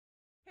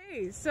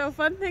Hey, so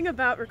fun thing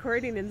about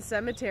recording in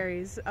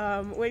cemeteries,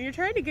 when you're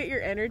trying to get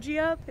your energy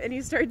up and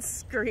you start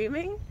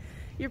screaming,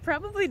 you're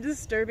probably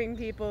disturbing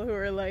people who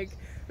are like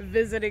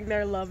visiting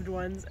their loved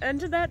ones. And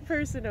to that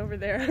person over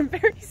there, I'm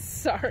very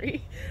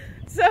sorry.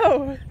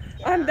 So,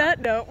 on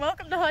that note,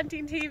 welcome to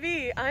Haunting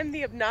TV. I'm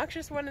the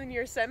obnoxious one in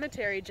your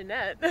cemetery,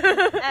 Jeanette.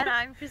 And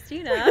I'm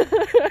Christina.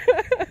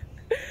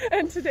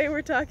 And today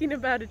we're talking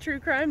about a true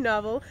crime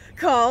novel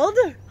called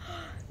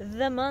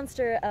The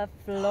Monster of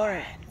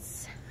Florence.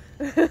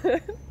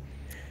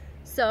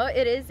 So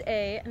it is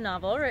a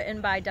novel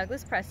written by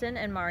Douglas Preston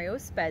and Mario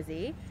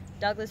Spezi.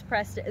 Douglas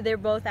Preston, they're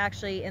both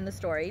actually in the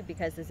story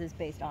because this is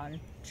based on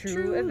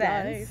true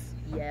events.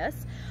 Life.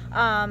 Yes.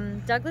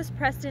 Douglas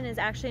Preston is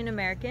actually an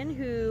American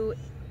who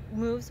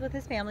moves with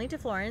his family to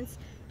Florence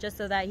just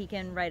so that he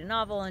can write a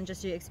novel and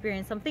just to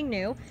experience something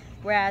new.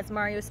 Whereas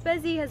Mario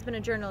Spezi has been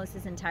a journalist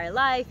his entire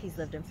life. He's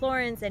lived in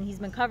Florence and he's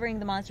been covering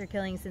the monster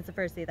killings since the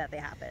first day that they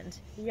happened.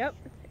 Yep.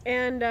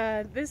 And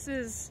this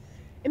is,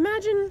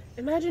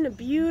 imagine a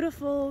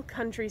beautiful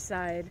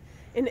countryside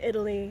in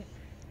Italy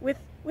with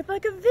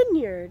like a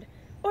vineyard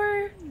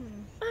or,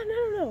 I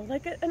don't know,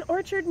 like an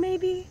orchard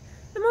maybe.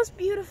 The most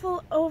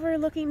beautiful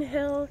overlooking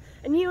hill,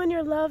 and you and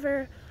your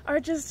lover are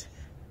just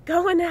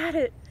going at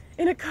it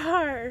in a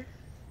car.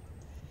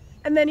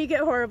 And then you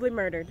get horribly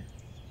murdered.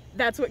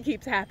 That's what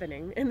keeps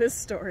happening in this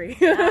story.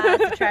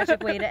 That's a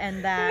tragic way to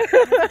end that.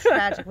 That's a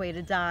tragic way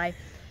to die.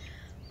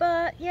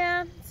 But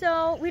yeah,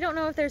 so we don't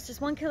know if there's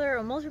just one killer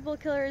or multiple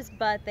killers,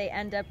 but they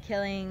end up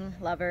killing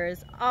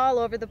lovers all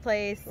over the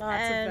place.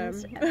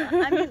 Lots of them.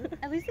 I mean,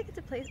 at least they get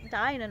to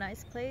die in a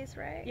nice place,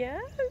 right? Yeah,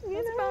 That's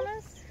a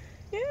bonus.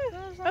 Yeah.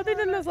 Other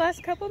than those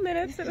last couple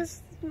minutes, it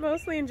was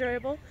mostly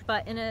enjoyable.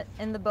 But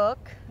in the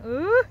book,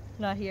 ooh,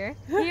 not here,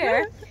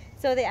 here.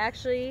 So they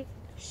actually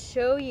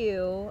show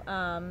you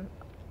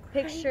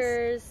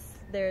pictures.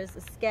 Nice. There's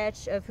a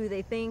sketch of who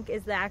they think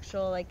is the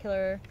actual like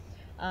killer.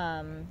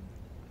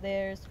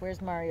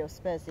 Where's Mario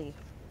Spezi?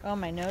 Oh,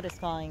 my note is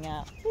falling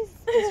out. Please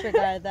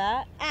disregard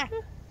that. Ah,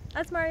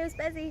 that's Mario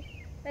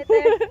Spezi right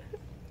there.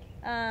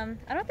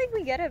 I don't think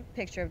we get a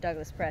picture of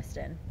Douglas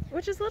Preston,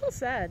 which is a little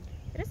sad.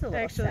 It is a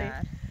little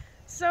sad.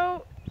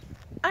 So,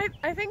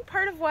 I think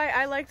part of why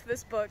I liked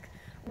this book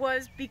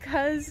was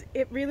because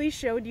it really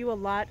showed you a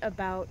lot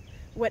about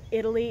what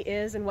Italy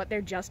is and what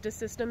their justice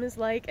system is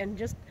like, and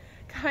just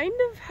kind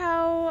of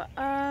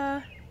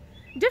how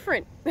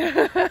different.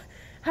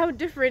 How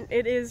different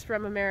it is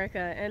from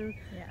America. And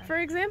yeah. For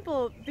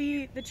example,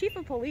 the chief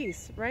of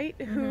police, right,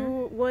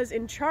 who was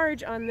in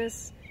charge on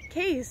this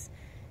case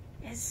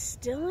is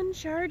still in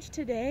charge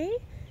today,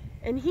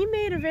 and he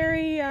made a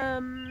very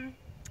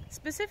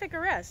specific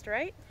arrest,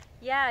 right?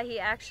 Yeah, he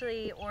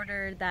actually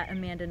ordered that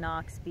Amanda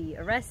Knox be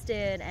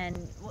arrested,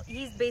 and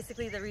he's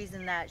basically the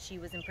reason that she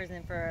was in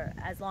prison for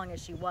as long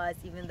as she was,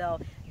 even though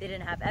they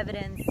didn't have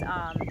evidence.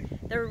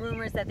 There were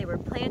rumors that they were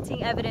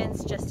planting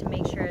evidence just to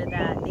make sure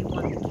that they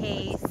won the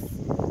case.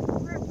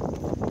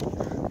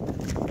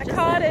 I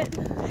caught it!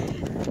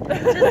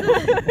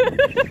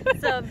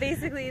 So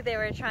basically they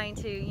were trying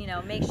to, you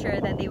know, make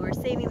sure that they were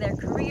saving their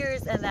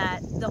careers and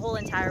that the whole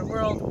entire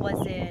world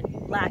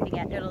wasn't laughing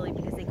at Italy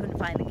because they couldn't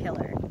find the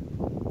killer.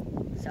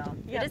 So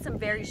They did some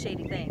very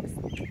shady things.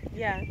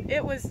 Yeah,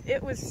 it was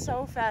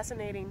so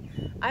fascinating.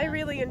 Yeah. I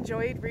really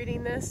enjoyed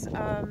reading this.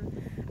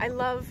 I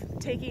love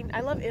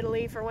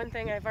Italy, for one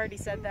thing. I've already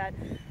said that.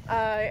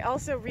 I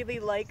also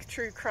really like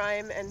true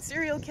crime and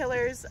serial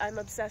killers. I'm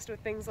obsessed with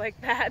things like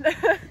that.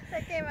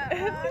 That came out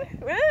wrong.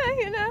 Well,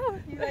 you know.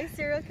 You like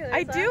serial killers?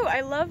 I do.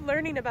 I love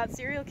learning about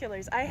serial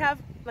killers. I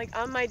have, like,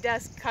 on my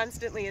desk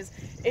constantly is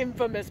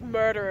infamous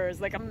murderers,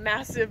 like a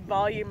massive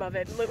volume of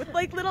it, with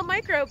like little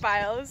micro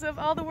files of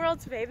all the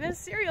world's famous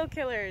serial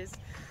killers.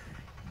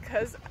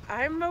 Because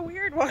I'm a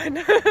weird one.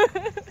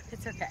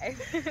 It's okay.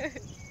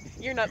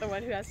 You're not the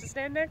one who has to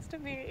stand next to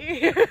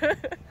me.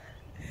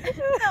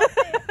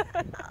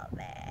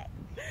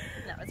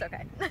 No, it's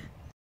okay.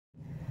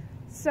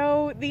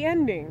 So, the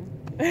ending.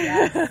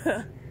 Yes.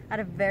 I had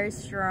a very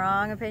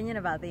strong opinion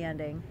about the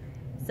ending.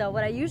 So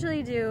what I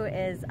usually do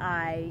is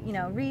I,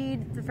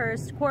 read the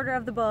first quarter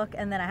of the book,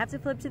 and then I have to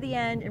flip to the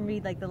end and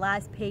read like the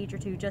last page or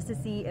two just to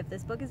see if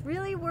this book is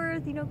really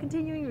worth,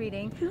 continuing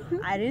reading.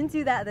 I didn't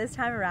do that this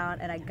time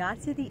around, and I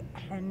got to the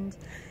end,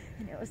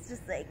 and it was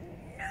just like,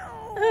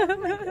 no,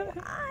 like,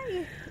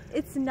 why?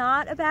 It's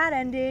not a bad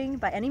ending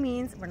by any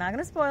means. We're not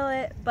going to spoil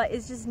it, but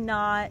it's just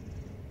not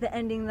the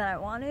ending that I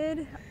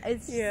wanted.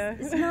 It's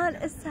not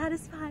as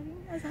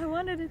satisfying as I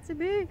wanted it to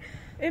be.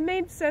 It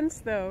made sense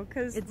though,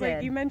 because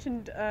like you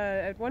mentioned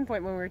at one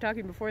point when we were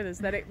talking before this,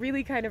 that it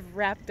really kind of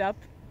wrapped up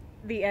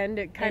the end.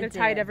 It kind of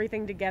tied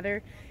everything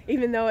together,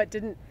 even though it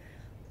didn't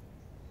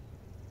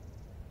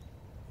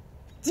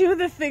do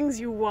the things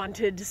you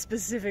wanted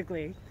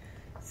specifically.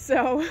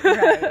 So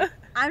right.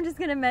 I'm just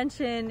gonna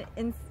mention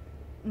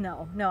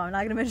No, I'm not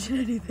going to mention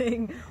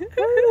anything.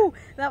 Ooh,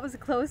 that was a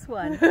close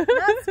one.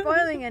 Not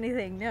spoiling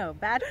anything. No,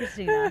 bad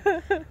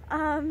Christina.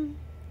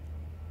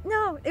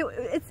 No,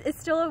 it's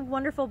still a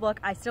wonderful book.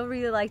 I still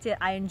really liked it.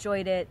 I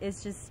enjoyed it.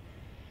 It's just,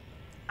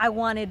 I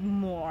wanted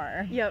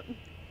more. Yep.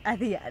 At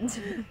the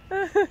end.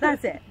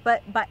 That's it.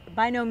 But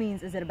by no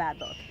means is it a bad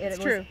book. It was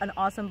true. an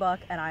awesome book,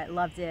 and I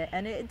loved it.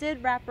 And it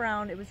did wrap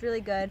around. It was really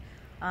good.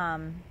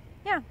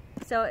 Yeah.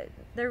 So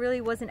there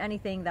really wasn't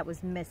anything that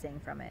was missing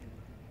from it.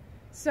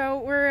 So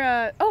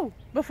we're,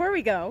 before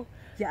we go.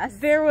 Yes.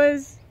 There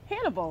was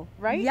Hannibal,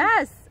 right?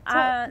 Yes.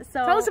 So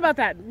tell us about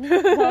that.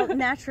 Well,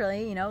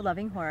 naturally, you know,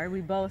 loving horror,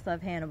 we both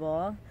love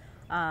Hannibal.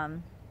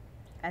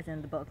 As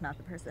in the book, not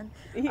the person,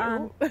 in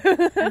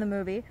the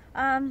movie.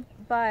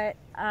 But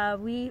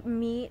we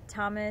meet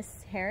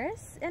Thomas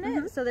Harris in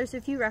it, so there's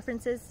a few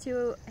references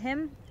to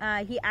him.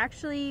 He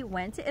actually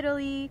went to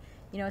Italy,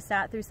 you know,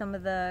 sat through some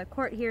of the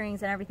court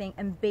hearings and everything,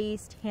 and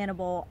based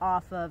Hannibal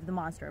off of the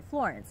Monster of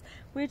Florence,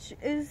 which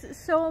is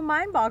so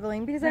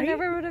mind-boggling because I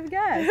never would have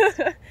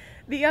guessed.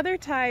 The other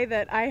tie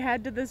that I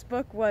had to this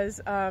book was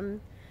I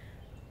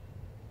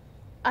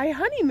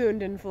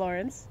honeymooned in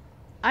Florence.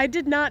 I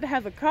did not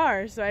have a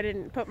car, so I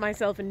didn't put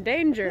myself in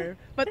danger.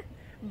 But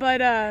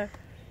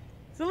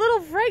it's a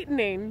little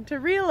frightening to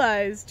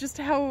realize just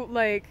how,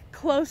 like,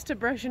 close to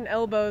brush and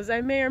elbows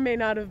I may or may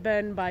not have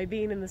been by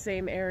being in the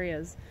same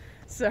areas.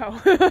 So,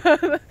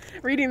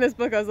 reading this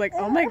book, I was like,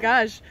 oh my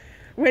gosh,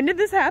 when did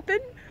this happen?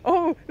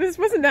 Oh, this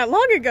wasn't that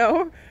long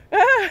ago.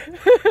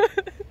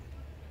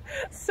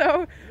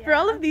 So, for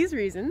all of these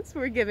reasons,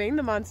 we're giving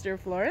The Monster of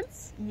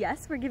Florence.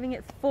 Yes, we're giving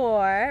it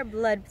 4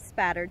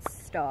 blood-spattered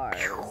stars.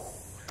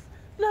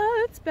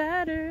 Blood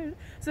spattered.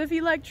 So if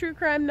you like true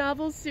crime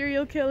novels,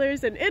 serial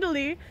killers, and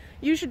Italy,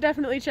 you should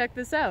definitely check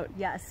this out.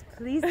 Yes,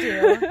 please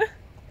do.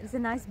 It's a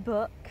nice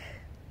book.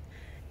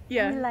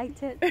 Yeah. We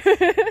liked it.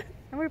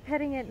 And we're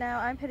petting it now.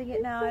 I'm petting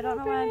it now. I don't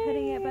know why I'm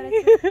petting it,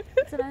 but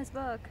it's a nice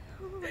book.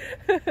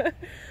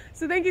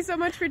 So thank you so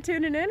much for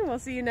tuning in. We'll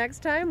see you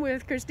next time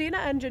with Christina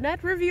and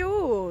Jeanette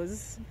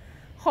Reviews.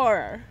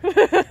 Horror.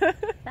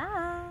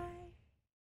 Bye.